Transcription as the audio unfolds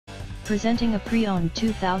Presenting a pre-owned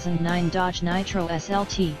 2009 Dodge Nitro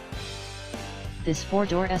SLT. This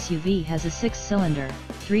four-door SUV has a 6-cylinder,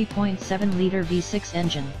 3.7-liter V6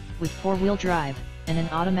 engine, with 4-wheel drive, and an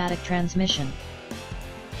automatic transmission.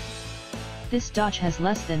 This Dodge has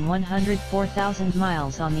less than 104,000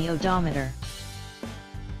 miles on the odometer.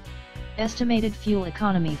 Estimated fuel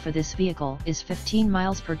economy for this vehicle is 15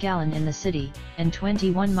 miles per gallon in the city, and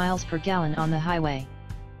 21 miles per gallon on the highway.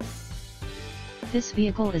 This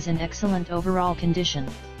vehicle is in excellent overall condition.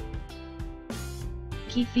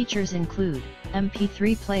 Key features include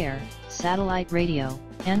MP3 player, satellite radio,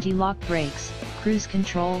 anti-lock brakes, cruise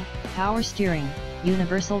control, power steering,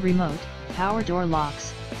 universal remote, power door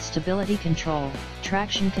locks, stability control,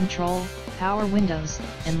 traction control, power windows,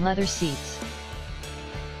 and leather seats.